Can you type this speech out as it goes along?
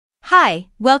Hi,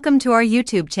 welcome to our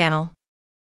YouTube channel.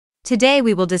 Today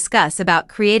we will discuss about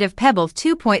Creative Pebble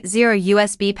 2.0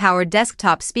 USB-powered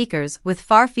desktop speakers with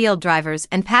far-field drivers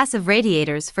and passive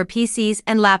radiators for PCs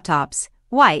and laptops,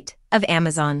 white, of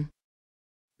Amazon.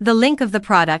 The link of the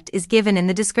product is given in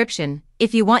the description.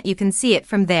 If you want, you can see it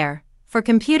from there. For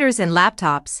computers and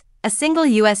laptops, a single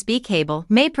USB cable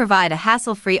may provide a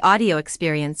hassle-free audio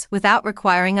experience without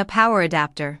requiring a power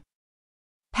adapter.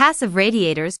 Passive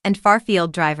radiators and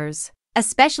far-field drivers. A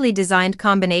specially designed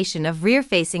combination of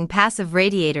rear-facing passive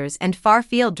radiators and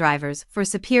far-field drivers for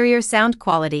superior sound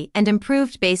quality and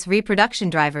improved bass reproduction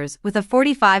drivers with a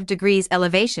 45 degrees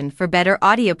elevation for better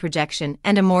audio projection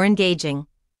and a more engaging,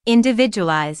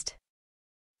 individualized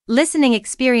listening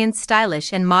experience.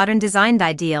 Stylish and modern, designed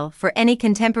ideal for any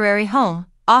contemporary home,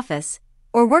 office,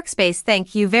 or workspace.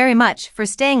 Thank you very much for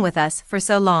staying with us for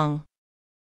so long.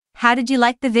 How did you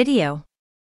like the video?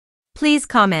 Please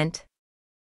comment.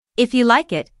 If you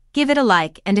like it, give it a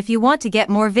like, and if you want to get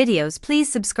more videos,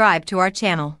 please subscribe to our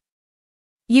channel.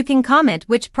 You can comment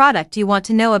which product you want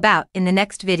to know about in the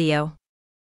next video.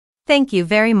 Thank you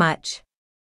very much.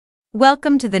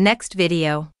 Welcome to the next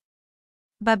video.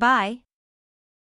 Bye-bye.